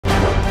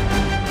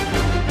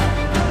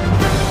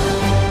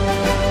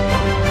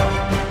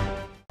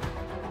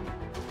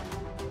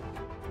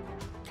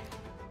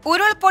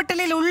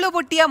ഉരുൾപൊട്ടലിൽ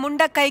ഉള്ളുപൊട്ടിയ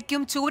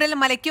മുണ്ടക്കൈക്കും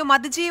ചൂരൽമലയ്ക്കും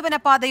അതിജീവന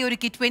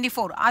പാതയൊരുക്കി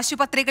 24.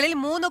 ആശുപത്രികളിൽ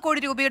 3 കോടി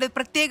രൂപയുടെ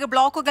പ്രത്യേക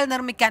ബ്ലോക്കുകൾ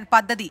നിർമ്മിക്കാൻ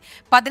പദ്ധതി.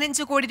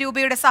 15 കോടി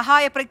രൂപയുടെ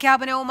സഹായ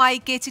പ്രഖ്യാപനവുമായി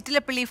കെ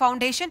ചിറ്റിലപ്പള്ളി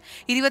ഫൗണ്ടേഷൻ.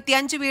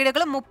 25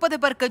 വീടുകളും 30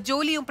 പേർക്ക്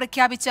ജോലിയും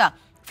പ്രഖ്യാപിച്ച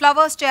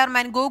ഫ്ലവേഴ്സ്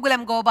ചെയർമാൻ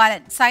ഗോകുലം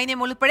ഗോപാലൻ.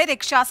 സൈന്യം ഉൾപ്പെടെ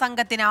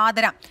രക്ഷാസംഘത്തിന്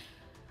ആദരം.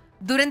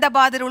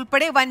 ദുരന്തബാധിതർ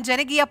ഉൾപ്പെടെ വൻ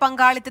ജനകീയ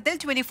പങ്കാളിത്തത്തിൽ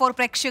 24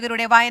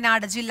 പ്രേക്ഷകരുടെ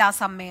വയനാട് ജില്ലാ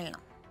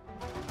സമ്മേളനം.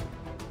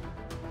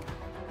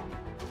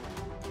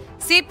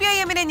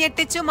 സിപിഐഎമ്മിനെ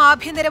ഞെട്ടിച്ചും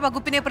ആഭ്യന്തര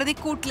വകുപ്പിനെ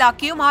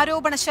പ്രതിക്കൂട്ടിലാക്കിയും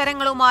ആരോപണ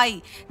ശരങ്ങളുമായി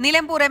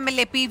Nilambur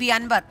MLA PV.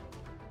 Anwar.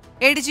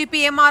 ADGP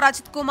എം.ആർ.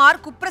 Ajith Kumar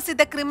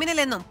കുപ്രസിദ്ധ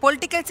ക്രിമിനലെന്നും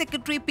പൊളിറ്റിക്കൽ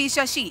സെക്രട്ടറി പി.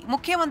 ശശി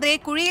മുഖ്യമന്ത്രിയെ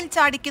കുഴിയിൽ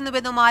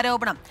ചാടിക്കുന്നുവെന്നും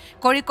ആരോപണം.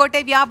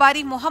 കോഴിക്കോട്ടെ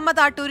വ്യാപാരി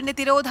മുഹമ്മദ് ആട്ടൂരിന്റെ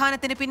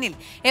തിരോധാനത്തിന് പിന്നിൽ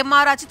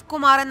എം.ആർ. അജിത്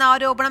കുമാർ എന്ന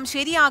ആരോപണം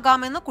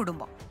ശരിയാകാമെന്ന്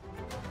കുടുംബം.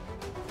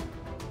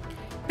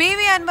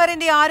 പി.വി.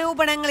 അൻവറിന്റെ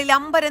ആരോപണങ്ങളിൽ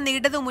അമ്പരന്ന്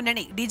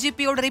ഇടതുമുന്നണി.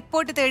 ഡിജിപിയോട്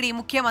റിപ്പോർട്ട് തേടി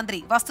മുഖ്യമന്ത്രി.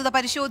 വസ്തുത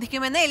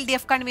പരിശോധിക്കുമെന്ന്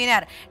LDF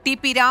convener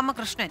TP.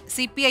 Ramakrishnan.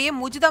 CPIM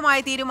ഉചിതമായ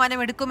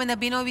തീരുമാനമെടുക്കുമെന്ന്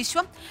ബിനോ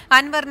വിശ്വം.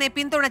 അൻവറിനെ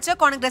പിന്തുണച്ച്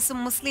കോൺഗ്രസും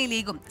മുസ്ലിം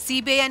ലീഗും.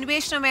 സിബിഐ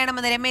അന്വേഷണം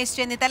വേണമെന്ന് രമേശ്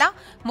ചെന്നിത്തല.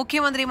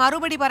 മുഖ്യമന്ത്രി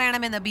മറുപടി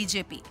പറയണമെന്ന്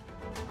BJP.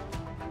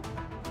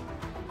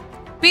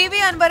 പി.വി.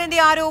 അൻവറിന്റെ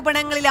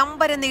ആരോപണങ്ങളിൽ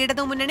അമ്പരന്ന്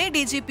ഇടതുമുന്നണി.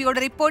 ഡിജിപിയോട്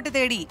റിപ്പോർട്ട്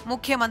തേടി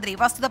മുഖ്യമന്ത്രി.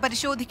 വസ്തുത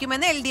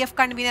പരിശോധിക്കുമെന്ന് LDF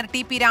convener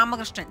TP.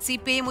 Ramakrishnan.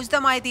 CPIM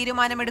ഉചിതമായ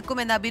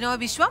തീരുമാനമെടുക്കുമെന്ന് ബിനോ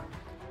വിശ്വം.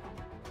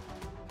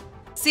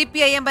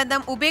 സിപിഐഎം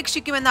ബന്ധം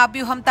ഉപേക്ഷിക്കുമെന്ന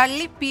അഭ്യൂഹം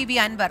തള്ളി പി.വി.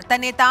 അൻവർ.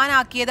 തന്നെ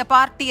താനാക്കിയത്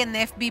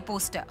പാർട്ടിയെന്ന് FB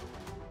പോസ്റ്റ്.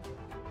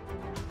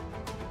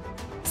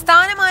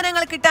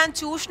 സ്ഥാനമാനങ്ങൾ കിട്ടാൻ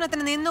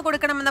ചൂഷണത്തിന്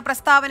നിന്നുകൊടുക്കണമെന്ന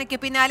പ്രസ്താവനയ്ക്ക്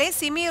പിന്നാലെ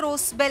സിമി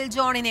റോസ്ബെൽ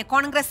ജോണിനെ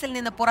കോൺഗ്രസിൽ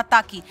നിന്ന്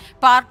പുറത്താക്കി.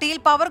 പാർട്ടിയിൽ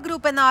പവർ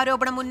ഗ്രൂപ്പ് എന്ന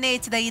ആരോപണം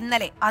ഉന്നയിച്ചത്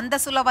ഇന്നലെ.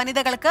 അന്തസ്സുള്ള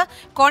വനിതകൾക്ക്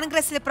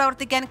കോൺഗ്രസിൽ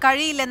പ്രവർത്തിക്കാൻ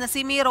കഴിയില്ലെന്ന്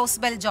സിമി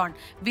റോസ്ബെൽ ജോൺ.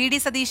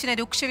 VD സതീശന്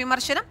രൂക്ഷ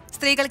വിമർശനം.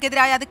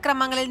 സ്ത്രീകൾക്കെതിരായ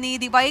അതിക്രമങ്ങളിൽ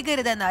നീതി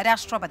വൈകരുതെന്ന്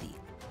രാഷ്ട്രപതി.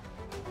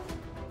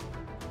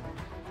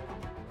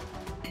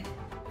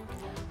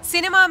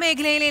 സിനിമാ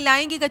മേഖലയിലെ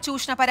ലൈംഗിക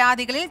ചൂഷണ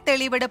പരാതികളിൽ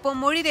തെളിവെടുപ്പും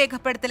മൊഴി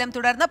രേഖപ്പെടുത്തലും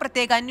തുടർന്ന്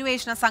പ്രത്യേക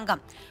അന്വേഷണ സംഘം.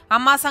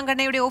 അമ്മ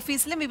സംഘടനയുടെ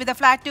ഓഫീസിലും വിവിധ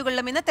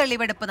ഫ്ളാറ്റുകളിലും ഇന്ന്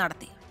തെളിവെടുപ്പ്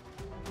നടത്തി.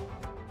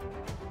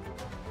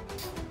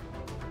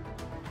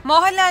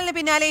 മോഹൻലാലിന്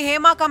പിന്നാലെ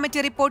ഹേമ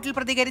കമ്മിറ്റി റിപ്പോർട്ടിൽ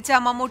പ്രതികരിച്ച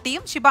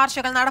മമ്മൂട്ടിയും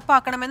ശുപാർശകൾ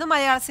നടപ്പാക്കണമെന്നും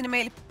മലയാള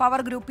സിനിമയിൽ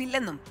പവർ ഗ്രൂപ്പ്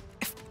ഇല്ലെന്നും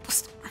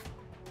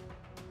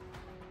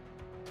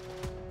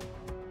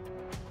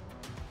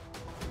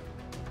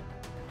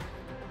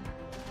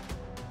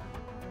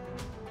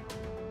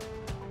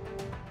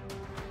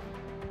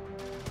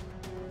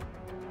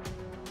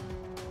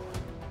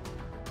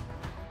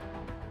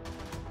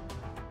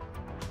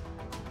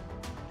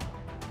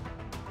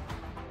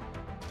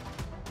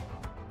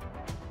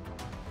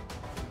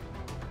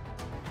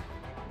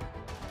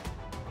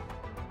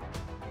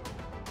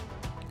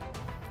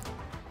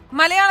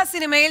മലയാള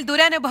സിനിമയിൽ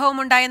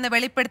ദുരനുഭവമുണ്ടായെന്ന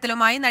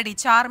വെളിപ്പെടുത്തലുമായി നടി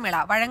ചാർമിള.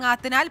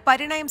 വഴങ്ങാത്തിനാൽ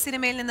പരിണയം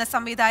സിനിമയിൽ നിന്ന്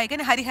സംവിധായകൻ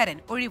ഹരിഹരൻ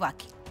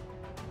ഒഴിവാക്കി.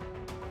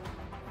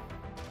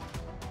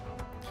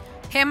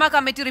 ഹേമ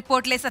കമ്മിറ്റി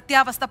റിപ്പോർട്ടിലെ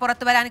സത്യാവസ്ഥ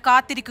പുറത്തുവരാൻ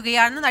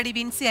കാത്തിരിക്കുകയാണെന്ന് നടി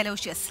വിൻസി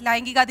അലോഷ്യസ്.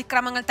 ലൈംഗിക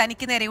അതിക്രമങ്ങൾ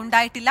തനിക്ക് നേരെ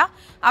ഉണ്ടായിട്ടില്ല.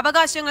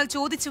 അവകാശങ്ങൾ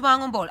ചോദിച്ചു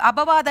വാങ്ങുമ്പോൾ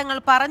അപവാദങ്ങൾ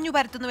പറഞ്ഞു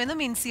പരത്തുന്നുവെന്നും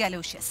വിൻസി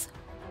അലോഷ്യസ്.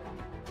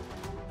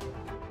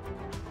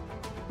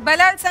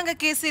 ബലാത്സംഗ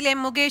കേസിൽ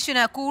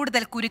മുകേഷിന്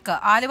കൂടുതൽ കുരുക്ക്.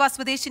 ആലുവ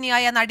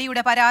സ്വദേശിനിയായ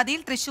നടിയുടെ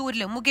പരാതിയിൽ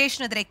തൃശൂരിലും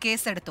മുകേഷിനെതിരെ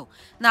കേസെടുത്തു.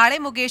 നാളെ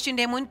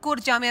മുകേഷിന്റെ മുൻകൂർ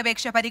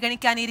ജാമ്യാപേക്ഷ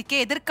പരിഗണിക്കാനിരിക്കെ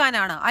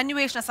എതിർക്കാനാണ്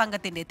അന്വേഷണ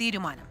സംഘത്തിന്റെ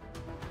തീരുമാനം.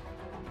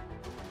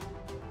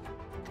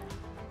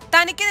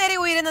 തനിക്ക് നേരെ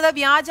ഉയരുന്നത്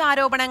വ്യാജ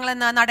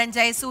ആരോപണങ്ങളെന്ന നടൻ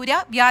ജയസൂര്യ.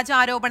 വ്യാജ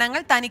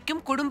ആരോപണങ്ങൾ തനിക്കും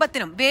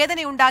കുടുംബത്തിനും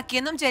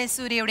വേദനയുണ്ടാക്കിയെന്നും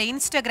ജയസൂര്യയുടെ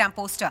ഇൻസ്റ്റഗ്രാം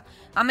പോസ്റ്റ്.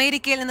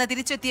 അമേരിക്കയിൽ നിന്ന്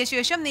തിരിച്ചെത്തിയ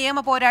ശേഷം നിയമ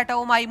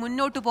പോരാട്ടവുമായി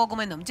മുന്നോട്ടു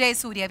പോകുമെന്നും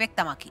ജയസൂര്യ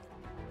വ്യക്തമാക്കി.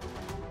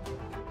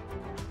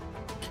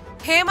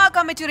 ഹേമ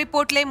കമ്മിറ്റി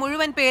റിപ്പോർട്ടിലെ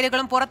മുഴുവൻ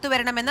പേരുകളും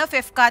പുറത്തുവരണമെന്ന്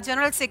FEFKA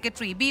general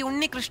secretary B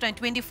Unnikrishnan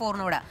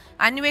 24നോട്.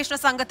 അന്വേഷണ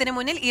സംഘത്തിന്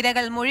മുന്നിൽ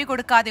ഇരകൾ മൊഴി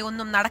കൊടുക്കാതെ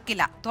ഒന്നും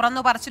നടക്കില്ല.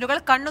 തുറന്നു പറച്ചിലുകൾ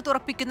കണ്ണു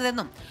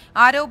തുറപ്പിക്കുന്നതെന്നും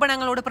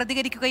ആരോപണങ്ങളോട്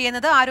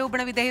പ്രതികരിക്കുകയെന്നത്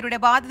ആരോപണ വിധേയരുടെ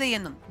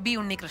ബാധ്യതയെന്നും ബി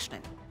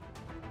ഉണ്ണികൃഷ്ണൻ.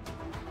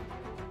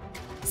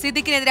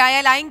 സിദ്ദിഖിനെതിരായ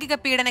ലൈംഗിക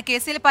പീഡന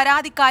കേസിൽ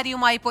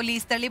പരാതിക്കാരിയുമായി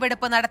പോലീസ്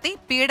തെളിവെടുപ്പ് നടത്തി.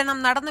 പീഡനം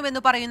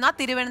നടന്നുവെന്ന് പറയുന്ന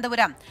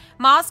തിരുവനന്തപുരം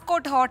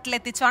മാസ്കോട്ട്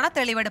ഹോട്ടലെത്തിച്ചാണ്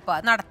തെളിവെടുപ്പ്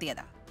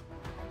നടത്തിയത്.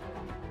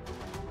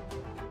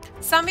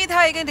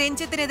 സംവിധായകൻ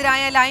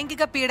രഞ്ജിത്തിനെതിരായ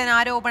ലൈംഗിക പീഡന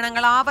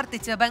ആരോപണങ്ങൾ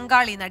ആവർത്തിച്ച്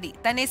ബംഗാളി നടി.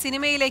 തന്നെ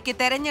സിനിമയിലേക്ക്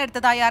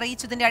തെരഞ്ഞെടുത്തതായി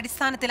അറിയിച്ചതിന്റെ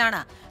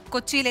അടിസ്ഥാനത്തിലാണ്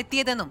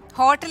കൊച്ചിയിലെത്തിയതെന്നും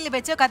ഹോട്ടലിൽ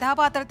വെച്ച്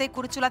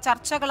കഥാപാത്രത്തെക്കുറിച്ചുള്ള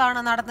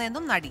ചർച്ചകളാണ്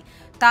നടന്നതെന്നും നടി.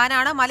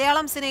 താനാണ്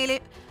മലയാളം സിനിമയിലെ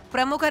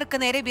പ്രമുഖർക്ക്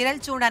നേരെ വിരൽ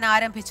ചൂണ്ടാൻ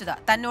ആരംഭിച്ചത്.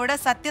 തന്നോട്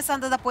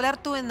സത്യസന്ധത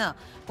പുലർത്തുമെന്ന്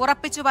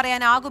ഉറപ്പിച്ചു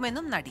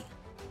പറയാനാകുമെന്നും നടി.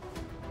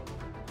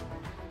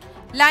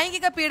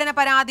 ലൈംഗിക പീഡന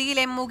പരാതിയിൽ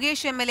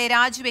Mukesh MLA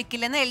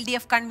രാജിവെക്കില്ലെന്ന്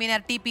LDF convener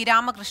TP.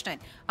 Ramakrishnan.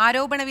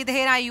 ആരോപണ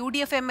വിധേയരായ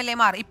UDF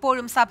MLAമാർ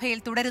ഇപ്പോഴും സഭയിൽ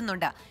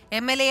തുടരുന്നുണ്ട്.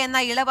 MLA എന്ന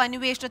ഇളവ്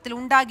അന്വേഷണത്തിൽ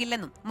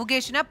ഉണ്ടാകില്ലെന്നും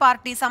മുകേഷിന്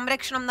പാർട്ടി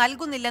സംരക്ഷണം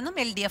നൽകുന്നില്ലെന്നും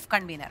LDF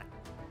കൺവീനർ.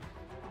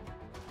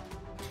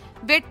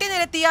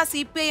 വെട്ടിനിരത്തിയ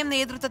CPIM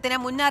നേതൃത്വത്തിന്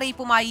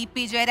മുന്നറിയിപ്പുമായി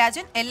EP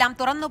ജയരാജൻ. എല്ലാം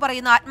തുറന്നു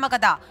പറയുന്ന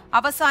ആത്മകഥ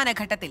അവസാന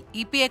ഘട്ടത്തിൽ.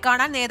 EP-യെ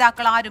കാണാൻ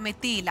നേതാക്കൾ ആരും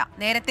എത്തിയില്ല.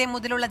 നേരത്തെ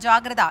മുതലുള്ള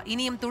ജാഗ്രത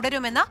ഇനിയും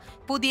തുടരുമെന്ന്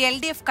പുതിയ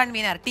LDF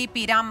convener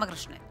TP.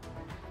 Ramakrishnan.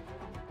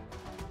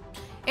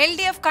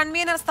 LDF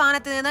convener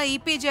സ്ഥാനത്ത് നിന്ന്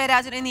EP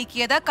ജയരാജനെ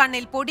നീക്കിയത്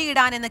കണ്ണിൽ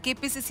പൊടിയിടാനെന്ന്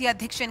KPCC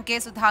അധ്യക്ഷൻ കെ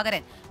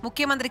സുധാകരൻ.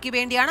 മുഖ്യമന്ത്രിക്ക്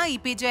വേണ്ടിയാണ്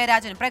EP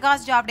ജയരാജൻ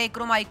പ്രകാശ്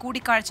ജാവ്ദേക്കറുമായി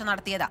കൂടിക്കാഴ്ച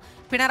നടത്തിയത്.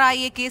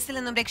 പിണറായിയെ കേസിൽ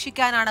നിന്നും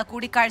രക്ഷിക്കാനാണ്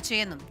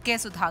കൂടിക്കാഴ്ചയെന്നും കെ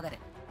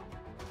സുധാകരൻ.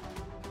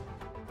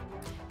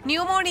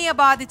 ന്യൂമോണിയ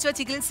ബാധിച്ച്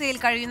ചികിത്സയിൽ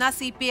കഴിയുന്ന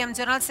CPM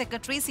ജനറൽ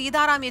സെക്രട്ടറി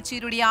സീതാറാം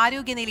യെച്ചൂരിയുടെ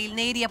ആരോഗ്യനിലയിൽ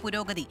നേരിയ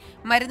പുരോഗതി.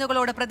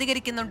 മരുന്നുകളോട്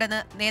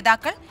പ്രതികരിക്കുന്നുണ്ടെന്ന്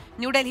നേതാക്കൾ.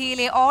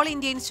 ന്യൂഡൽഹിയിലെ all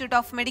India institute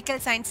of medical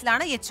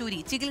സയൻസിലാണ് Yechury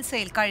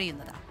ചികിത്സയിൽ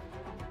കഴിയുന്നത്.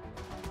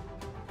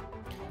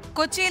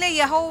 കൊച്ചിയിലെ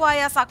യഹോവായ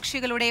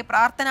സാക്ഷികളുടെ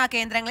പ്രാർത്ഥനാ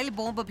കേന്ദ്രങ്ങളിൽ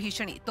ബോംബ്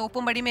ഭീഷണി.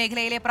 തോപ്പുംപടി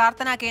മേഖലയിലെ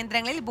പ്രാർത്ഥനാ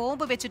കേന്ദ്രങ്ങളിൽ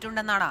ബോംബ്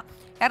വെച്ചിട്ടുണ്ടെന്നാണ്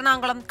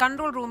എറണാകുളം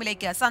കൺട്രോൾ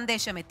റൂമിലേക്ക്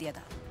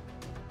സന്ദേശമെത്തിയത്.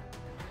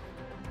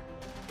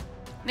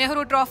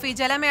 നെഹ്റു ട്രോഫി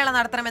ജലമേള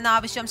നടത്തണമെന്ന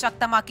ആവശ്യം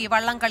ശക്തമാക്കി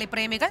വള്ളംകളി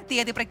പ്രേമികൾ.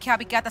 തീയതി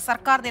പ്രഖ്യാപിക്കാത്ത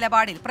സർക്കാർ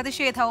നിലപാടിൽ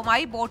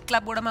പ്രതിഷേധവുമായി ബോട്ട്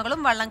ക്ലബ്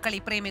ഉടമകളും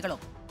വള്ളംകളി പ്രേമികളും.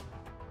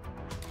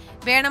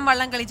 വേണം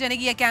വള്ളംകളി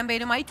ജനകീയ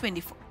ക്യാമ്പയിനുമായി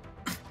 24.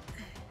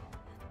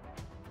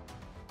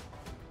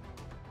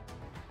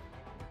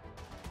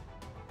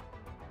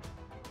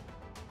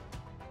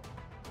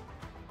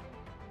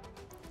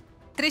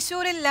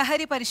 തൃശൂരിൽ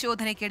ലഹരി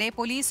പരിശോധനയ്ക്കിടെ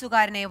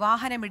പോലീസുകാരനെ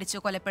വാഹനമിടിച്ച്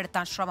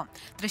കൊലപ്പെടുത്താൻ ശ്രമം.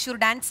 തൃശൂർ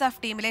ഡാൻസ് ഓഫ്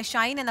ടീമിലെ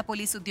ഷൈൻ എന്ന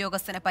പോലീസ്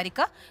ഉദ്യോഗസ്ഥന്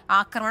പരിക്ക്.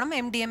 ആക്രമണം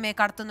MDMA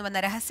കടത്തുന്നുവെന്ന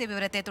രഹസ്യ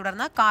വിവരത്തെ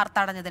തുടർന്ന് കാർ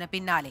തടഞ്ഞതിന്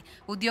പിന്നാലെ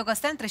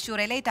ഉദ്യോഗസ്ഥൻ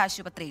തൃശൂർ എലൈറ്റ്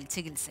ആശുപത്രിയിൽ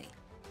ചികിത്സയിൽ.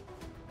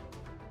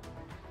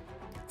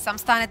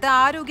 സംസ്ഥാനത്ത്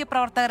ആരോഗ്യ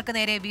പ്രവർത്തകർക്ക്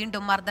നേരെ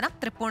വീണ്ടും മർദ്ദനം.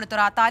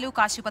 തൃപ്പൂണിത്തുറ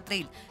താലൂക്ക്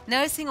ആശുപത്രിയിൽ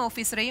നഴ്സിംഗ്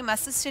ഓഫീസറെയും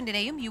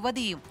അസിസ്റ്റന്റിനെയും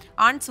യുവതിയും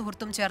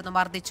ആൺസുഹൃത്തും ചേർന്ന്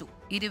മർദ്ദിച്ചു.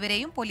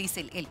 ഇരുവരെയും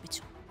പോലീസിൽ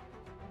ഏൽപ്പിച്ചു.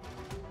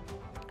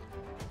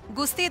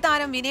 ഗുസ്തി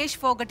താരം വിനേഷ്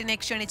ഫോഗട്ടിനെ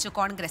ക്ഷണിച്ചു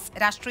കോൺഗ്രസ്.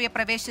 രാഷ്ട്രീയ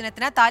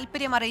പ്രവേശനത്തിന്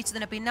താൽപര്യം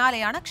അറിയിച്ചതിന്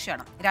പിന്നാലെയാണ്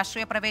ക്ഷണം.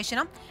 രാഷ്ട്രീയ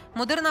പ്രവേശനം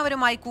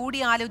മുതിർന്നവരുമായി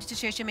കൂടിയാലോചിച്ച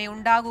ശേഷമേ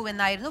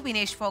ഉണ്ടാകൂവെന്നായിരുന്നു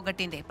വിനേഷ്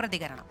ഫോഗട്ടിന്റെ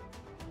പ്രതികരണം.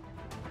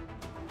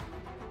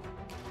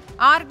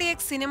 RDX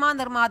സിനിമാ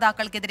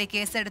നിർമ്മാതാക്കൾക്കെതിരെ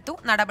കേസെടുത്തു.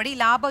 നടപടി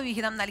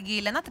ലാഭവിഹിതം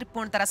നൽകിയില്ലെന്ന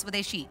തൃപ്പൂണിത്തുറ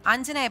സ്വദേശി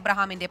അഞ്ജന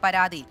എബ്രഹാമിന്റെ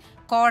പരാതിയിൽ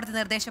കോടതി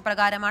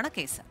നിർദ്ദേശപ്രകാരമാണ്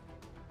കേസ്.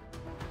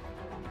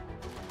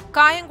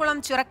 കായംകുളം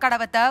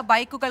ചിറക്കടവത്ത്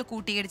ബൈക്കുകൾ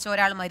കൂട്ടിയിടിച്ച്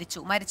ഒരാൾ മരിച്ചു.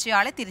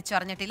 മരിച്ചയാളെ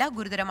തിരിച്ചറിഞ്ഞിട്ടില്ല.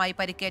 ഗുരുതരമായി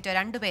പരിക്കേറ്റ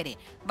രണ്ടുപേരെ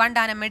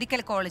വണ്ടാനം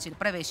മെഡിക്കൽ കോളേജിൽ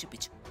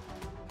പ്രവേശിപ്പിച്ചു.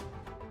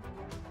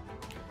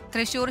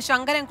 തൃശൂർ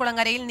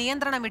ശങ്കരൻകുളങ്ങരയിൽ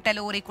നിയന്ത്രണം വിട്ട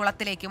ലോറി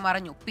കുളത്തിലേക്ക്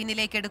മറിഞ്ഞു.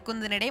 പിന്നിലേക്ക്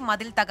എടുക്കുന്നതിനിടെ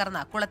മതിൽ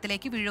തകർന്ന്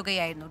കുളത്തിലേക്ക്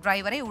വീഴുകയായിരുന്നു.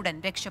 ഡ്രൈവറെ ഉടൻ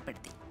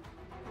രക്ഷപ്പെടുത്തി.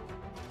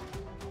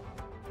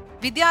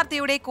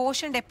 വിദ്യാർത്ഥിയുടെ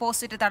കോഷൻ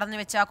ഡെപ്പോസിറ്റ്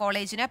തടഞ്ഞുവെച്ച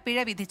കോളേജിന് പിഴ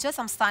വിധിച്ച്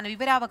സംസ്ഥാന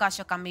വിവരാവകാശ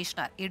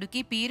commissioner.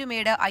 Idukki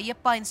Peermade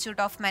Ayyappa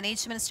institute of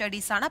management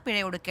സ്റ്റഡീസാണ് പിഴ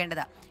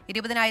ഒടുക്കേണ്ടത്.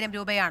 20,000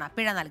 രൂപയാണ്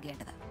പിഴ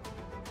നൽകേണ്ടത്.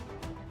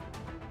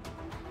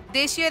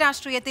 ദേശീയ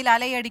രാഷ്ട്രീയത്തിൽ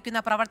അലയടിക്കുന്ന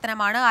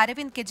പ്രവർത്തനമാണ്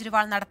അരവിന്ദ്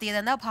കെജ്രിവാൾ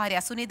നടത്തിയതെന്ന്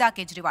ഭാര്യ സുനിത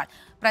കെജ്രിവാൾ.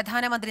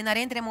 പ്രധാനമന്ത്രി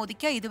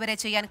നരേന്ദ്രമോദിക്ക് ഇതുവരെ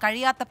ചെയ്യാൻ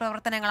കഴിയാത്ത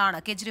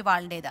പ്രവർത്തനങ്ങളാണ്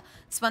കെജ്രിവാളിന്റേത്.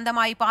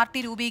 സ്വന്തമായി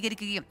പാർട്ടി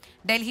രൂപീകരിക്കുകയും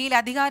ഡൽഹിയിൽ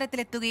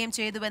അധികാരത്തിലെത്തുകയും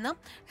ചെയ്തുവെന്നും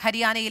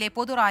ഹരിയാനയിലെ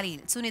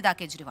പൊതുറാലിയിൽ സുനിത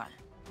കെജ്രിവാൾ.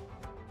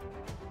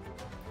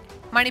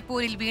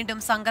 മണിപ്പൂരിൽ വീണ്ടും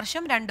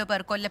സംഘർഷം. 2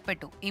 പേർ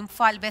കൊല്ലപ്പെട്ടു.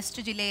 ഇംഫാൽ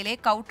വെസ്റ്റ് ജില്ലയിലെ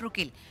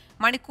കൌട്രുക്കിൽ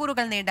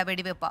മണിക്കൂറുകൾ നീണ്ട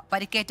വെടിവെപ്പ്.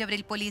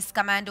 പരിക്കേറ്റവരിൽ പോലീസ്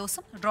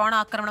കമാൻഡോസും. ഡ്രോൺ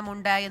ആക്രമണം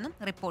ഉണ്ടായെന്നും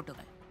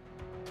റിപ്പോർട്ടുകൾ.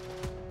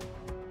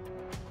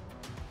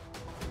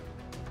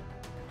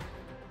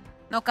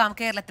 നോക്കാം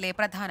കേരളത്തിലെ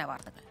പ്രധാന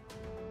വാർത്തകൾ.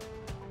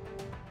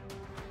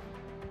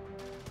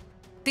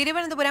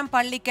 തിരുവനന്തപുരം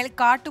പള്ളിക്കൽ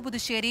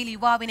കാട്ടുപുതുശ്ശേരിയിൽ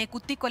യുവാവിനെ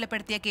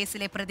കുത്തിക്കൊലപ്പെടുത്തിയ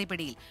കേസിലെ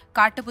പ്രതിപിടിയിൽ.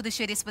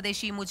 കാട്ടുപുതുശ്ശേരി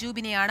സ്വദേശി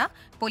മുജൂബിനെയാണ്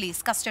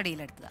പോലീസ്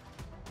കസ്റ്റഡിയിലെടുത്തത്.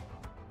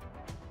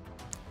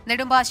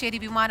 നെടുമ്പാശ്ശേരി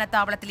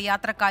വിമാനത്താവളത്തിൽ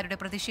യാത്രക്കാരുടെ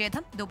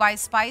പ്രതിഷേധം. ദുബായ്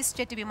സ്പൈസ്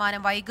ജെറ്റ്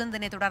വിമാനം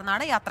വൈകുന്നതിനെ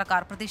തുടർന്നാണ്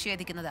യാത്രക്കാർ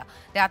പ്രതിഷേധിക്കുന്നത്.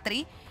 രാത്രി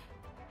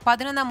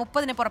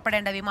 11:30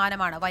 പുറപ്പെടേണ്ട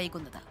വിമാനമാണ്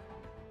വൈകുന്നത്.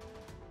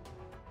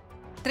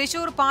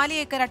 തൃശൂർ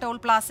പാലിയേക്കര ടോൾ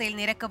പ്ലാസയിൽ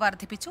നിരക്ക്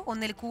വർദ്ധിപ്പിച്ചു.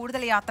 1-ൽ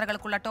കൂടുതൽ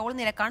യാത്രകൾക്കുള്ള ടോൾ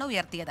നിരക്കാണ്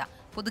ഉയർത്തിയത്.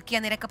 പുതുക്കിയ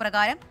നിരക്ക്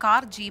പ്രകാരം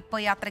കാർ, ജീപ്പ്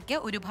യാത്രയ്ക്ക്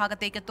ഒരു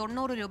ഭാഗത്തേക്ക്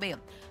 90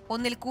 രൂപയും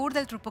 1-ൽ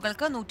കൂടുതൽ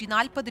ട്രിപ്പുകൾക്ക്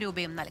 140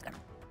 രൂപയും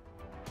നൽകണം.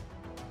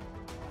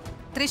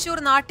 തൃശൂർ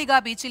നാട്ടിക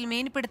ബീച്ചിൽ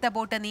മീൻപിടുത്ത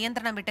ബോട്ട്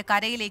നിയന്ത്രണം വിട്ട്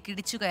കരയിലേക്ക്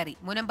ഇടിച്ചുകയറി.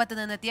 മുനമ്പത്ത്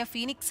നിന്നെത്തിയ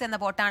ഫീനിക്സ് എന്ന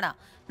ബോട്ടാണ്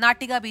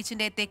നാട്ടിക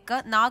ബീച്ചിന്റെ തെക്ക്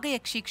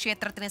നാഗയക്ഷി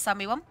ക്ഷേത്രത്തിന്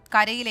സമീപം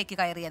കരയിലേക്ക്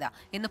കയറിയത്.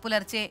 ഇന്ന്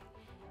പുലർച്ചെ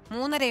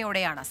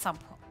 3:30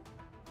 സംഭവം.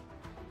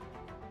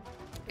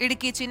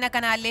 ഇടുക്കി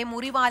ചിന്നക്കനാലിലെ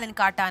മുറിവാലൻ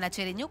കാട്ടാന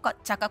ചെരിഞ്ഞു.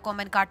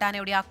 ചക്കക്കൊമ്പൻ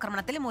കാട്ടാനയുടെ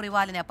ആക്രമണത്തിൽ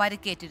മുറിവാലിന്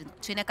പരിക്കേറ്റിരുന്നു.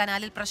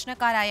 ചിന്നക്കനാലിൽ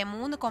പ്രശ്നക്കാരായ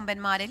 3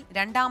 കൊമ്പന്മാരിൽ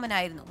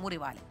രണ്ടാമനായിരുന്നു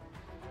മുറിവാലൻ.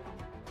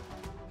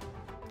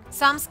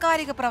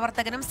 സാംസ്കാരിക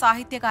പ്രവർത്തകനും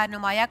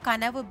സാഹിത്യകാരനുമായ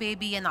കനവ്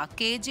ബേബി എന്ന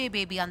KJ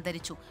ബേബി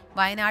അന്തരിച്ചു.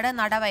 വയനാട്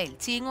നടവയൽ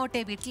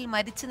ചീങ്ങോട്ടെ വീട്ടിൽ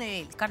മരിച്ച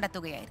നിലയിൽ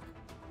കണ്ടെത്തുകയായിരുന്നു.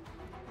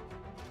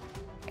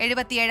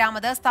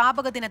 77ാമത്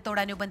സ്ഥാപക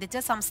ദിനത്തോടനുബന്ധിച്ച്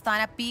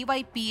സംസ്ഥാന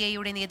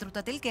PYPAയുടെ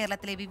നേതൃത്വത്തിൽ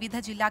കേരളത്തിലെ വിവിധ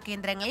ജില്ലാ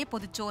കേന്ദ്രങ്ങളിൽ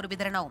പൊതിച്ചോറ്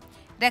വിതരണവും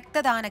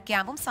രക്തദാന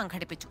ക്യാമ്പും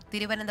സംഘടിപ്പിച്ചു.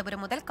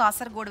 തിരുവനന്തപുരം മുതൽ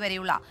കാസർഗോഡ്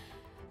വരെയുള്ള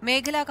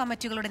മേഖലാ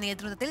കമ്മിറ്റികളുടെ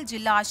നേതൃത്വത്തിൽ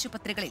ജില്ലാ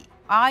ആശുപത്രികളിൽ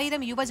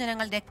 1000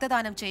 യുവജനങ്ങൾ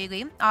രക്തദാനം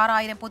ചെയ്യുകയും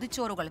 6000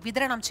 പൊതിച്ചോറുകൾ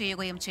വിതരണം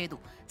ചെയ്യുകയും ചെയ്തു.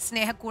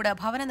 സ്നേഹക്കൂട്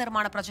ഭവന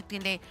നിർമ്മാണ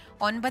പ്രൊജക്ടിന്റെ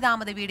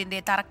 9ാമത് വീടിന്റെ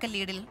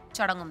തറക്കല്ലീടിൽ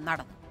ചടങ്ങും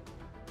നടന്നു.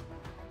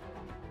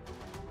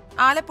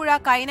 ആലപ്പുഴ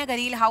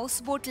കൈനകരിയിൽ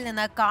ഹൌസ് ബോട്ടിൽ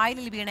നിന്ന്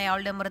കായലിൽ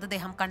വീണയാളുടെ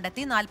മൃതദേഹം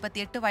കണ്ടെത്തി.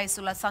 48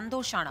 വയസ്സുള്ള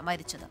സന്തോഷാണ്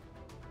മരിച്ചത്.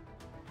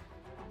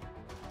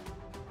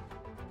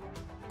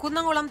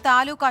 കുന്നംകുളം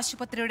താലൂക്ക്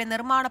ആശുപത്രിയുടെ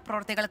നിർമ്മാണ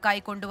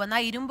പ്രവൃത്തികൾക്കായി കൊണ്ടുവന്ന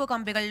ഇരുമ്പു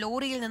കമ്പികൾ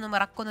ലോറിയിൽ നിന്നും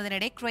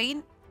ഇറക്കുന്നതിനിടെ ക്രെയിൻ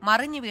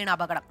മറിഞ്ഞു വീണ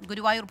അപകടം.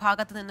 ഗുരുവായൂർ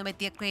ഭാഗത്തു നിന്നും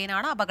എത്തിയ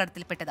ക്രെയിനാണ്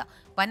അപകടത്തിൽപ്പെട്ടത്.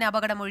 വൻ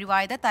അപകടം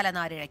ഒഴിവായത്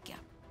തലനാരിഴയ്ക്ക്.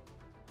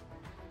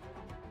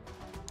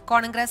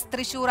 കോൺഗ്രസ്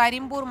തൃശൂർ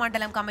അരിമ്പൂർ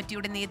മണ്ഡലം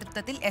കമ്മിറ്റിയുടെ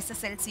നേതൃത്വത്തിൽ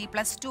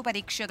SSLC+2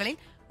 പരീക്ഷകളിൽ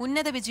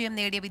ഉന്നത വിജയം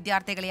നേടിയ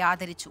വിദ്യാർത്ഥികളെ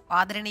ആദരിച്ചു.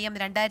 ആദരണീയം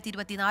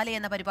 2024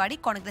 എന്ന പരിപാടി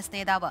കോൺഗ്രസ്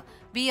നേതാവ്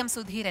VM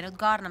സുധീരൻ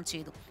ഉദ്ഘാടനം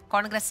ചെയ്തു.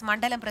 കോൺഗ്രസ്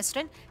മണ്ഡലം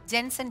പ്രസിഡന്റ്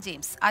ജെൻസൺ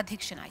ജെയിംസ്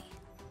അധ്യക്ഷനായി.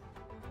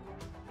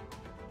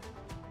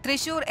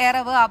 തൃശൂർ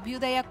എറവ്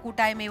അഭ്യുദയ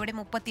കൂട്ടായ്മയുടെ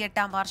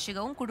 38ാം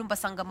വാർഷികവും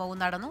കുടുംബസംഗമവും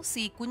നടന്നു. C.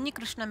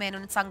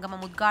 കുഞ്ഞികൃഷ്ണമേനോൻ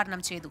സംഗമം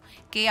ഉദ്ഘാടനം ചെയ്തു.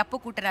 K.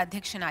 അപ്പുക്കുട്ടൻ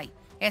അധ്യക്ഷനായി.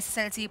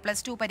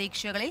 SSLC+2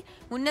 പരീക്ഷകളിൽ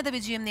ഉന്നത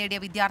വിജയം നേടിയ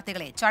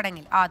വിദ്യാർത്ഥികളെ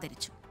ചടങ്ങിൽ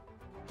ആദരിച്ചു.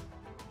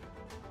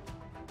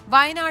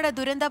 വയനാട്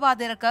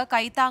ദുരന്തബാധിതർക്ക്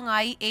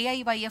കൈത്താങ്ങായി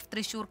AIYF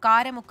തൃശൂർ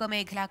കാരമുക്ക്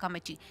മേഖലാ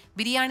കമ്മിറ്റി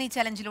ബിരിയാണി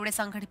ചലഞ്ചിലൂടെ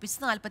സംഘടിപ്പിച്ച്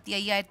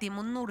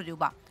 45,300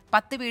 രൂപ.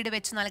 10 വീട്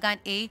വെച്ച് നൽകാൻ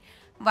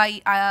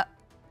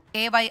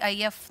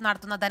AYIF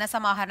നടത്തുന്ന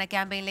ധനസമാഹരണ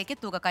ക്യാമ്പയിനിലേക്ക്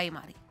തുക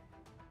കൈമാറി.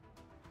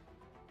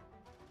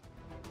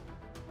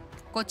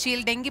 കൊച്ചിയിൽ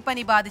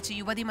ഡെങ്കിപ്പനി ബാധിച്ച്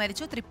യുവതി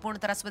മരിച്ചു.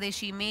 തൃപ്പൂണിത്തുറ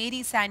സ്വദേശി മേരി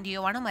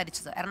സാന്റിയോ ആണ്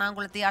മരിച്ചത്.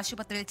 എറണാകുളത്തെ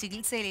ആശുപത്രിയിൽ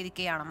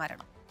ചികിത്സയിലിരിക്കെയാണ്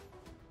മരണം.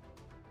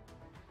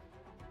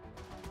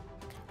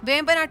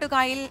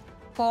 വേമ്പനാട്ടുകായൽ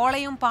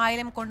പോളയും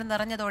പായലും കൊണ്ട്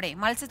നിറഞ്ഞതോടെ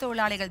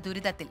മത്സ്യത്തൊഴിലാളികൾ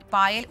ദുരിതത്തിൽ.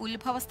 പായൽ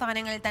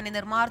ഉത്ഭവസ്ഥാനങ്ങളിൽ തന്നെ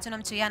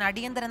നിർമ്മാർജ്ജനം ചെയ്യാൻ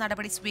അടിയന്തര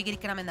നടപടി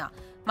സ്വീകരിക്കണമെന്ന്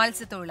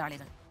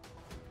മത്സ്യത്തൊഴിലാളികൾ.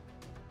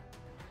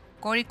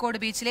 കോഴിക്കോട്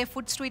ബീച്ചിലെ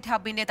ഫുഡ് സ്ട്രീറ്റ്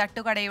ഹബിന്റെ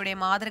തട്ടുകടയുടെ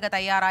മാതൃക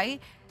തയ്യാറായി.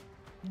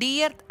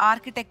 ഡിയർ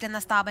ആർക്കിടെക്ട് എന്ന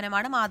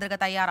സ്ഥാപനമാണ് മാതൃക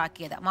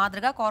തയ്യാറാക്കിയത്.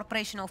 മാതൃക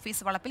കോർപ്പറേഷൻ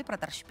ഓഫീസ് വളപ്പിൽ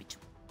പ്രദർശിപ്പിച്ചു.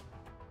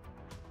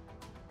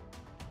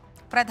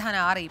 പ്രധാന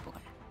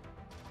അറിയിപ്പുകൾ.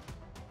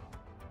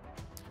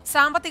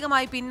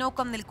 സാമ്പത്തികമായി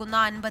പിന്നോക്കം നിൽക്കുന്ന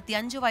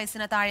 55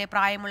 വയസ്സിന് താഴെ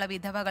പ്രായമുള്ള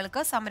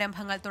വിധവകൾക്ക്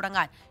സംരംഭങ്ങൾ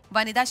തുടങ്ങാൻ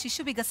വനിതാ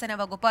ശിശു വികസന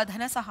വകുപ്പ്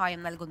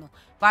ധനസഹായം നൽകുന്നു.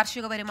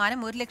 വാർഷിക വരുമാനം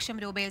 1 ലക്ഷം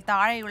രൂപയിൽ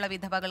താഴെയുള്ള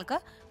വിധവകൾക്ക്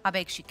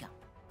അപേക്ഷിക്കാം.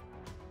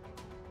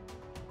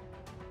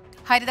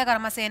 ഹരിത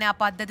കർമ്മസേന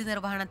പദ്ധതി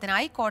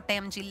നിർവഹണത്തിനായി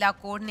കോട്ടയം ജില്ലാ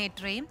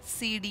കോർഡിനേറ്ററെയും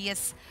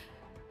CDS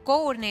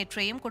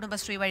കോഓർഡിനേറ്ററെയും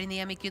കുടുംബശ്രീ വഴി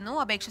നിയമിക്കുന്നു.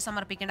 അപേക്ഷ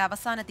സമർപ്പിക്കേണ്ട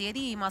അവസാന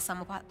തീയതി ഈ മാസം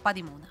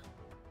 13.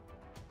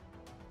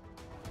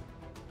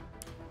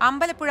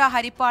 Ambalappuzha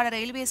Harippad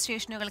railway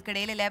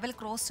സ്റ്റേഷനുകൾക്കിടയിലെ level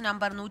cross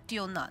number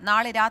 101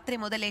 നാളെ രാത്രി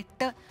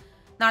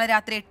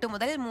 8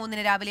 മുതൽ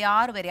 3 രാവിലെ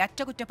 6 വരെ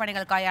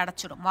അറ്റകുറ്റപ്പണികൾക്കായി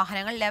അടച്ചിടും.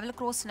 വാഹനങ്ങൾ ലെവൽ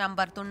ക്രോസ്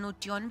നമ്പർ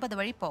 99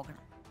 വഴി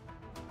പോകണം.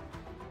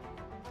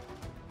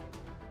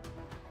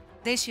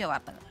 ദേശീയ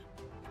വാർത്തകൾ.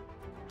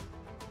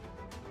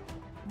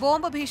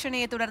 ബോംബ്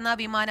ഭീഷണിയെ തുടർന്ന്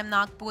വിമാനം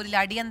നാഗ്പൂരിൽ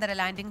അടിയന്തര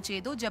ലാൻഡിംഗ്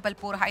ചെയ്തു.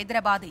 ജബൽപൂർ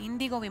ഹൈദരാബാദ്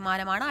ഇൻഡിഗോ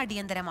വിമാനമാണ്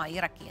അടിയന്തരമായി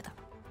ഇറക്കിയത്.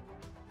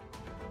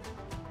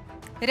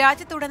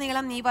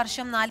 രാജ്യത്തുടനീളം ഈ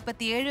വർഷം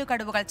 47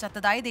 കടുവകൾ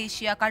ചത്തതായി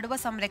ദേശീയ കടുവ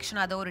സംരക്ഷണ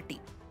അതോറിറ്റി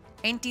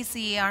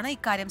NTCA ആണ്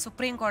ഇക്കാര്യം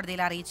സുപ്രീം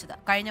കോടതിയിൽ അറിയിച്ചത്.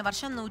 കഴിഞ്ഞ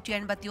വർഷം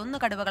 181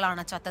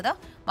 കടുവകളാണ് ചത്തത്.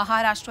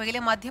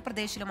 മഹാരാഷ്ട്രയിലും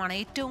മധ്യപ്രദേശിലുമാണ്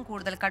ഏറ്റവും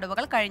കൂടുതൽ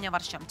കടുവകൾ കഴിഞ്ഞ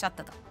വർഷം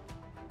ചത്തത്.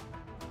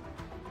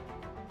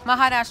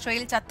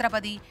 മഹാരാഷ്ട്രയിൽ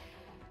ഛത്രപതി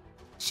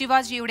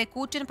ശിവാജിയുടെ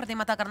കൂറ്റൻ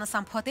പ്രതിമ തകർന്ന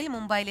സംഭവത്തിൽ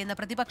മുംബൈയിൽ ഇന്ന്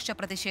പ്രതിപക്ഷ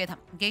പ്രതിഷേധം.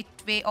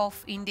 ഗേറ്റ് വേ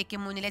ഓഫ് ഇന്ത്യയ്ക്ക്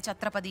മുന്നിലെ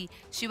ഛത്രപതി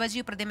ശിവജി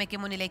പ്രതിമയ്ക്ക്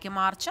മുന്നിലേക്ക്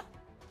മാർച്ച്.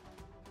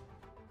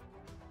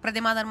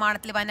 പ്രതിമാ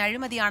നിർമ്മാണത്തിൽ വൻ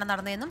അഴിമതിയാണ്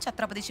നടന്നതെന്നും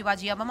ഛത്രപതി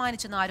ശിവാജി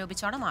അപമാനിച്ചെന്ന്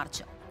ആരോപിച്ചാണ്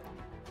മാർച്ച്.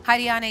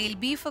 ഹരിയാനയിൽ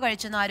ബീഫ്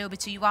കഴിച്ചെന്ന്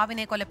ആരോപിച്ച്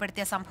യുവാവിനെ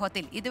കൊലപ്പെടുത്തിയ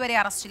സംഭവത്തിൽ ഇതുവരെ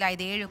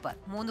അറസ്റ്റിലായത് 7 പേർ.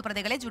 3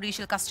 പ്രതികളെ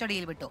ജുഡീഷ്യൽ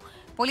കസ്റ്റഡിയിൽ വിട്ടു.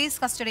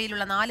 പോലീസ്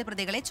കസ്റ്റഡിയിലുള്ള 4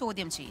 പ്രതികളെ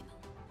ചോദ്യം ചെയ്യുന്നു.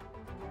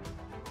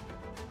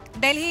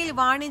 ഡൽഹിയിൽ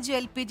വാണിജ്യ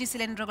LPG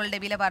സിലിണ്ടറുകളുടെ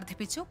വില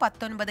വർദ്ധിപ്പിച്ചു.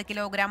 19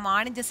 കിലോഗ്രാം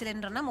വാണിജ്യ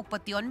സിലിണ്ടറിന്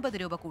 39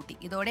 രൂപ കൂട്ടി.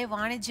 ഇതോടെ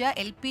വാണിജ്യ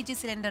LPG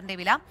സിലിണ്ടറിന്റെ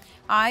വില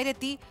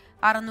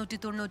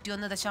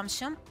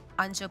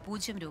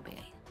 1691.50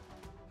 രൂപയായി.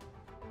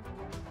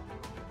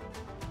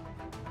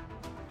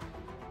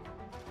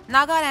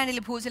 നാഗാലാൻഡിൽ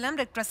ഭൂചലനം.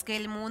 റിക്ടർ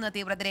സ്കെയിൽ 3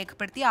 തീവ്രത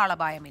രേഖപ്പെടുത്തി.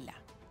 ആളപായമില്ല.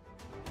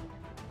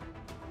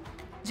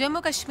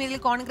 ജമ്മുകശ്മീരിൽ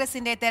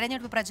കോൺഗ്രസിന്റെ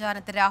തെരഞ്ഞെടുപ്പ്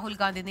പ്രചാരണത്തിന് രാഹുൽ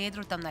ഗാന്ധി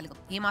നേതൃത്വം നൽകും.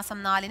 ഈ മാസം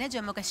 4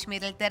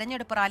 ജമ്മുകശ്മീരിൽ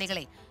തെരഞ്ഞെടുപ്പ്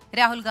റാലികളെ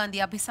രാഹുൽ ഗാന്ധി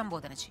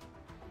അഭിസംബോധന ചെയ്യും.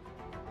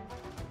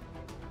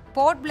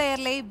 പോർട്ട്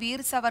ബ്ലെയറിലെ വീർ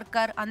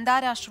സവർക്കർ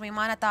അന്താരാഷ്ട്ര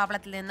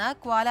വിമാനത്താവളത്തിൽ നിന്ന്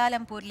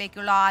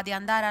ക്വാലാലംപൂരിലേക്കുള്ള ആദ്യ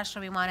അന്താരാഷ്ട്ര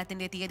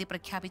വിമാനത്തിന്റെ തീയതി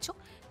പ്രഖ്യാപിച്ചു.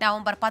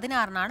 നവംബർ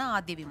 16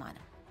 ആദ്യ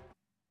വിമാനം.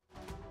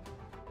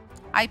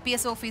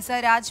 IPS officer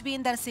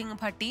രാജ്ബീന്ദർ Singh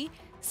Bhatti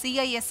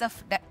CISF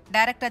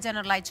director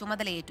ജനറലായി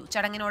ചുമതലയേറ്റു.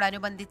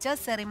 ചടങ്ങിനോടനുബന്ധിച്ച്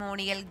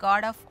സെറിമോണിയൽ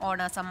ഗാർഡ് ഓഫ്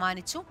ഓണർ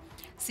സമ്മാനിച്ചു.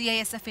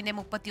 CISFന്റെ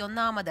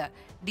 31ാമത്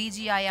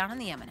DGയായാണ്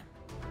നിയമനം.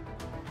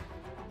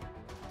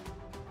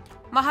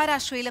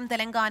 മഹാരാഷ്ട്രയിലും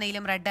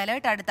തെലങ്കാനയിലും റെഡ്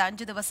അലർട്ട്. അടുത്ത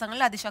 5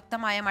 ദിവസങ്ങളിൽ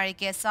അതിശക്തമായ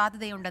മഴയ്ക്ക്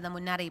സാധ്യതയുണ്ടെന്ന്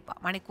മുന്നറിയിപ്പ്.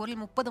 മണിക്കൂറിൽ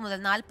 30 മുതൽ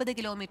 40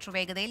 കിലോമീറ്റർ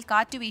വേഗതയിൽ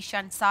കാറ്റ്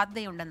വീശാൻ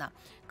സാധ്യതയുണ്ടെന്ന്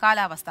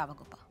കാലാവസ്ഥാ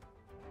വകുപ്പ്.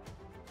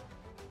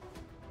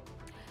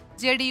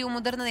 JDU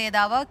മുതിർന്ന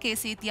നേതാവ്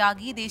KC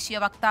ത്യാഗി ദേശീയ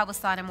വക്താവ്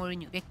സ്ഥാനം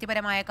ഒഴിഞ്ഞു.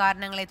 വ്യക്തിപരമായ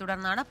കാരണങ്ങളെ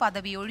തുടർന്നാണ്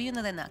പദവി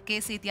ഒഴിയുന്നതെന്ന്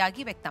KC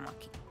ത്യാഗി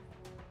വ്യക്തമാക്കി.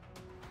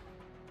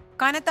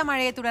 കനത്ത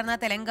മഴയെ തുടർന്ന്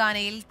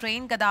തെലങ്കാനയിൽ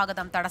ട്രെയിൻ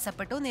ഗതാഗതം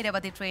തടസ്സപ്പെട്ടു.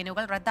 നിരവധി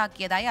ട്രെയിനുകൾ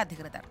റദ്ദാക്കിയതായി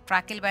അധികൃതർ.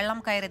 ട്രാക്കിൽ വെള്ളം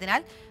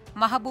കയറിയതിനാൽ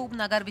മഹബൂബ്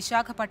നഗർ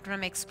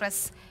വിശാഖപട്ടണം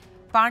എക്സ്പ്രസ്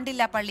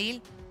പാണ്ടില്ലപ്പള്ളിയിൽ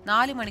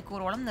 4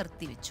 മണിക്കൂറോളം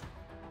നിർത്തിവെച്ചു.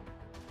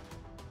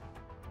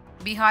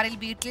 ബീഹാറിൽ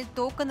വീട്ടിൽ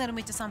തോക്ക്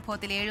നിർമ്മിച്ച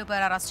സംഭവത്തിൽ 7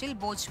 പേർ അറസ്റ്റിൽ.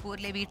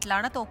 ഭോജ്പൂരിലെ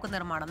വീട്ടിലാണ് തോക്ക്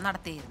നിർമ്മാണം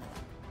നടത്തിയിരുന്നത്.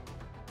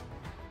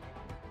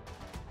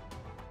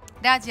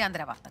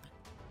 രാജ്യാന്തര വാർത്തകൾ.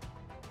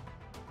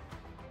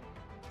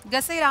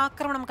 ഗസയിൽ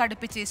ആക്രമണം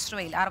കടുപ്പിച്ച്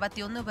ഇസ്രയേൽ.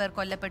 61 പേർ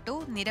കൊല്ലപ്പെട്ടു,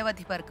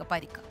 നിരവധി പേർക്ക്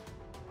പരിക്ക്.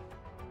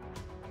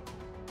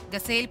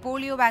 ഗസയിൽ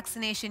പോളിയോ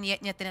വാക്സിനേഷൻ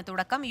യജ്ഞത്തിന്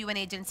തുടക്കം. UN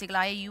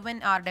ഏജൻസികളായ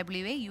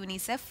UNRWA,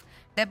 യൂണിസെഫ്,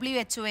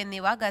 WHO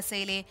എന്നിവ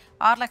ഗസയിലെ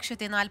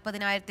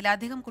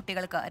 6,40,000-ത്തിലധികം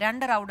കുട്ടികൾക്ക്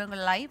 2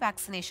 റൗണ്ടുകളിലായി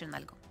വാക്സിനേഷൻ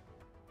നൽകും.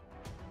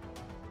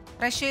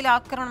 റഷ്യയിൽ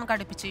ആക്രമണം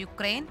കടുപ്പിച്ച്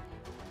യുക്രൈൻ.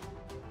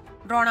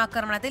 ഡ്രോൺ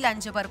ആക്രമണത്തിൽ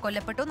 5 പേർ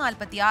കൊല്ലപ്പെട്ടു,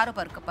 46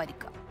 പേർക്ക്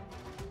പരിക്ക്.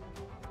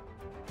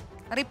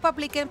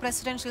 റിപ്പബ്ലിക്കൻ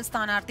പ്രസിഡൻഷ്യൽ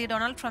സ്ഥാനാർത്ഥി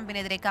ഡൊണാൾഡ്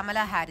ട്രംപിനെതിരെ കമല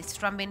ഹാരിസ്.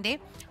 ട്രംപിന്റെ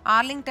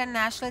ആർലിംഗ്ടൺ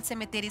നാഷണൽ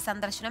സെമിത്തേരി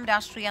സന്ദർശനം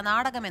രാഷ്ട്രീയ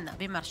നാടകമെന്ന്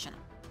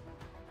വിമർശനം.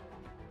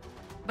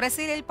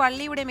 ബ്രസീലിൽ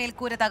പള്ളിയുടെ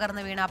മേൽക്കൂര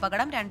തകർന്നു വീണ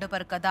അപകടം, 2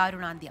 പേർക്ക്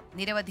ദാരുണാന്ത്യം,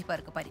 നിരവധി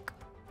പേർക്ക് പരിക്ക്.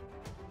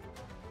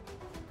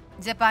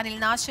 ജപ്പാനിൽ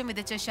നാശം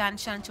വിതച്ച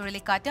ഷാൻഷാൻ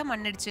ചുഴലിക്കാറ്റ്.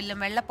 മണ്ണിടിച്ചിലും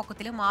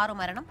വെള്ളപ്പൊക്കത്തിലും 6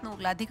 മരണം,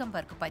 100-ലധികം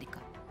പേർക്ക്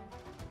പരിക്ക്.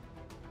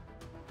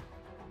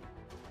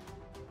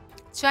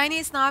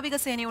 ചൈനീസ്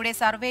നാവികസേനയുടെ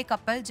സർവേ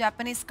കപ്പൽ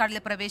ജാപ്പനീസ്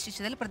കടലിൽ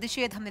പ്രവേശിച്ചതിൽ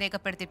പ്രതിഷേധം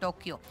രേഖപ്പെടുത്തി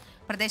ടോക്കിയോ.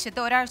 പ്രദേശത്ത്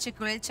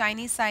ഒരാഴ്ചയ്ക്കുള്ളിൽ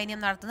ചൈനീസ് സൈന്യം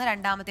നടത്തുന്ന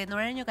 2ാമത്തെ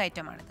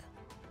നുഴഞ്ഞുകയറ്റമാണിത്.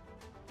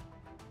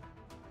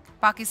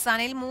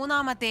 പാകിസ്ഥാനിൽ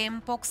 3ാമത്തെ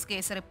എംപോക്സ്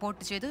കേസ്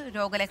റിപ്പോർട്ട് ചെയ്തു.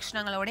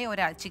 രോഗലക്ഷണങ്ങളോടെ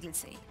ഒരാൾ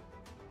ചികിത്സയിൽ.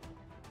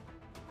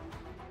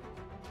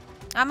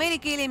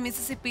 അമേരിക്കയിലെ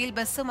മിസിസിപ്പിയിൽ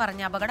ബസ്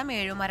മറിഞ്ഞ അപകടം,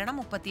 7 മരണം,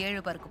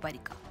 37 പേർക്ക്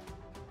പരിക്ക്.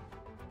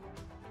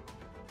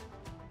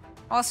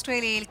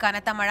 ഓസ്ട്രേലിയയിൽ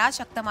കനത്ത മഴ,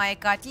 ശക്തമായ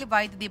കാറ്റിൽ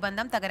വൈദ്യുതി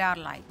ബന്ധം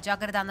തകരാറിലായി.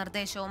 ജാഗ്രതാ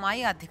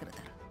നിർദ്ദേശവുമായി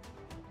അധികൃതർ.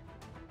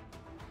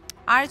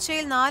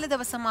 ആഴ്ചയിൽ 4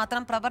 ദിവസം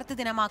മാത്രം പ്രവൃത്തി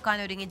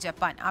ദിനമാക്കാനൊരുങ്ങി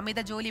ജപ്പാൻ. അമിത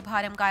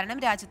ജോലിഭാരം കാരണം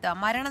രാജ്യത്ത്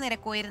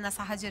മരണനിരക്ക് ഉയരുന്ന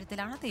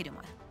സാഹചര്യത്തിലാണ്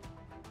തീരുമാനം.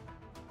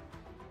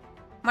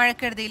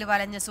 മഴക്കെടുതിയിൽ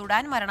വലഞ്ഞ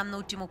സുഡാൻ. മരണം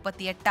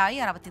 138ആയി,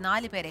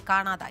 64 പേരെ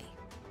കാണാതായി.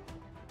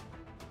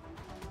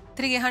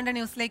 തിരികെ 100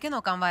 ന്യൂസിലേക്ക്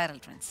നോക്കാം. Viral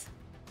trends.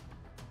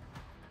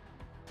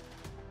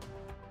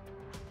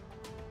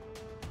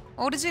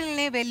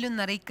 ഒറിജിനലിനെ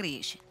വെല്ലുന്ന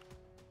റീക്രിയേഷൻ.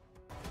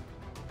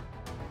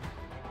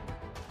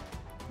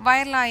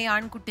 വൈറലായ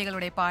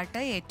ആൺകുട്ടികളുടെ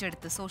പാട്ട്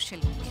ഏറ്റെടുത്ത്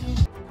സോഷ്യൽ മീഡിയ.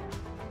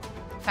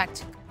 Fact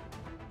check.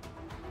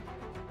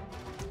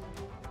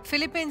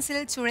 ഫിലിപ്പീൻസിൽ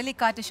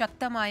ചുഴലിക്കാറ്റ്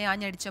ശക്തമായി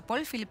ആഞ്ഞടിച്ചപ്പോൾ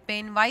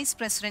ഫിലിപ്പൈൻ വൈസ്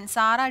പ്രസിഡന്റ്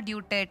സാറ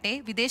ഡ്യൂട്ടേറ്റെ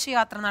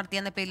വിദേശയാത്ര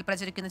നടത്തിയെന്ന പേരിൽ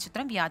പ്രചരിക്കുന്ന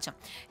ചിത്രം വ്യാജം.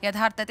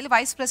 യഥാർത്ഥത്തിൽ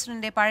വൈസ്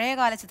പ്രസിഡന്റിന്റെ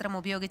പഴയകാല ചിത്രം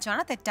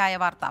ഉപയോഗിച്ചാണ് തെറ്റായ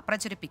വാർത്ത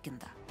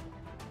പ്രചരിപ്പിക്കുന്നത്.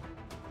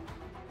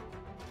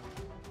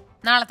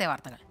 നാളത്തെ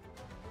വാർത്തകൾ.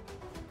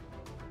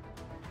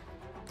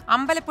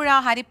 Ambalappuzha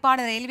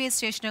Harippad railway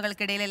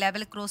സ്റ്റേഷനുകൾക്കിടയിലെ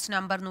level cross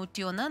number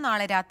 101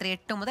 നാളെ രാത്രി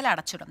 8 മുതൽ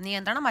അടച്ചിടും.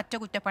 നിയന്ത്രണം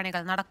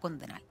അറ്റകുറ്റപ്പണികൾ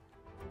നടക്കുന്നതിനാൽ.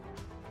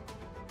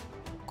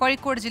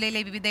 കോഴിക്കോട്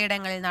ജില്ലയിലെ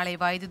വിവിധയിടങ്ങളിൽ നാളെ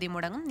വൈദ്യുതി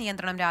മുടങ്ങും.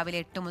 നിയന്ത്രണം രാവിലെ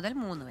 8 മുതൽ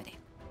 3 വരെ.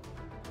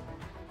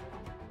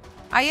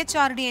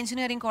 IHRD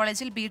എഞ്ചിനീയറിംഗ്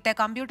കോളേജിൽ BTech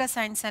computer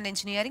science and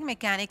engineering,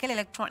 mechanical,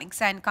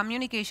 electronics and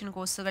communication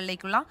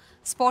കോഴ്സുകളിലേക്കുള്ള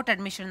spot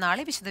admission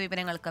നാളെ.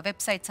 വിശദവിവരങ്ങൾക്ക്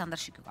വെബ്സൈറ്റ്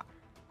സന്ദർശിക്കുക.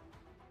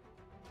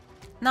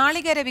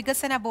 നാളികേര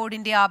വികസന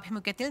ബോർഡിന്റെ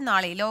ആഭിമുഖ്യത്തിൽ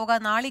നാളെ ലോക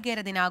നാളികേര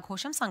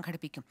ദിനാഘോഷം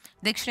സംഘടിപ്പിക്കും.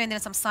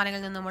 ദക്ഷിണേന്ത്യൻ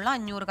സംസ്ഥാനങ്ങളിൽ നിന്നുമുള്ള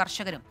 500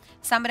 കർഷകരും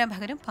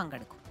സംരംഭകരും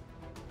പങ്കെടുക്കും.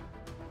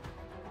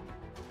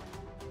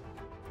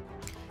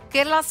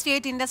 കേരള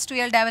സ്റ്റേറ്റ്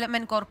ഇൻഡസ്ട്രിയൽ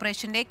ഡെവലപ്മെന്റ്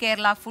കോർപ്പറേഷന്റെ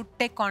കേരള ഫുഡ്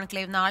ടെക്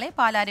കോൺക്ലേവ് നാളെ.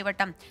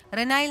 പാലാരിവട്ടം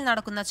റിനയിൽ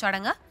നടക്കുന്ന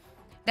ചടങ്ങ്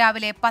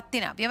രാവിലെ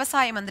 10-ന്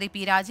വ്യവസായ മന്ത്രി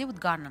പി രാജീവ്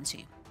ഉദ്ഘാടനം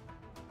ചെയ്യും.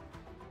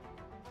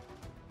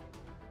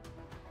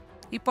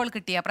 ഇപ്പോൾ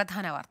കിട്ടിയ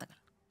പ്രധാന വാർത്തകൾ.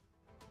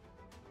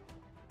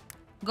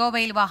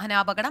 ഗോവയിൽ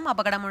വാഹനാപകടം.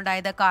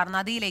 അപകടമുണ്ടായത് കാർ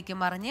നദിയിലേക്ക്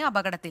മറിഞ്ഞ്.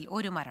 അപകടത്തിൽ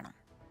 1 മരണം.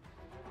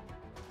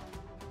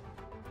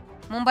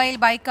 മുംബൈയിൽ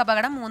ബൈക്ക്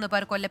അപകടം. 3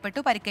 പേർ കൊല്ലപ്പെട്ടു.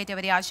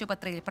 പരിക്കേറ്റവരെ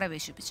ആശുപത്രിയിൽ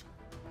പ്രവേശിപ്പിച്ചു.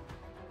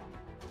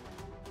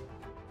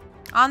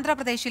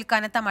 ആന്ധ്രാപ്രദേശിൽ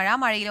കനത്ത മഴ.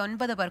 മഴയിൽ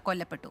 9 പേർ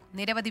കൊല്ലപ്പെട്ടു.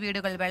 നിരവധി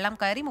വീടുകൾ വെള്ളം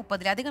കയറി.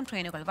 30-ലധികം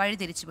ട്രെയിനുകൾ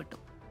വഴിതിരിച്ചുവിട്ടു.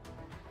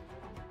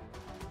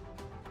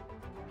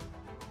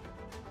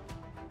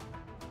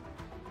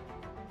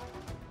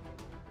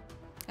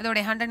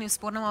 ഇതോടെ 100 ന്യൂസ്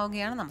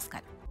പൂർണ്ണമാവുകയാണ്.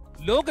 നമസ്കാരം.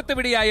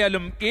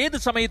 ലോകത്തെവിടെയായാലും ഏത്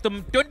സമയത്തും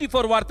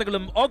 24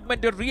 വാർത്തകളും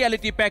ഓഗ്മെന്റഡ്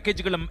റിയാലിറ്റി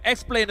പാക്കേജുകളും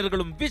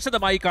എക്സ്പ്ലെയിനറുകളും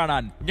വിശദമായി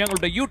കാണാൻ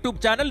ഞങ്ങളുടെ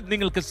യൂട്യൂബ് ചാനൽ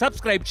നിങ്ങൾക്ക്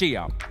സബ്സ്ക്രൈബ്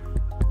ചെയ്യാം.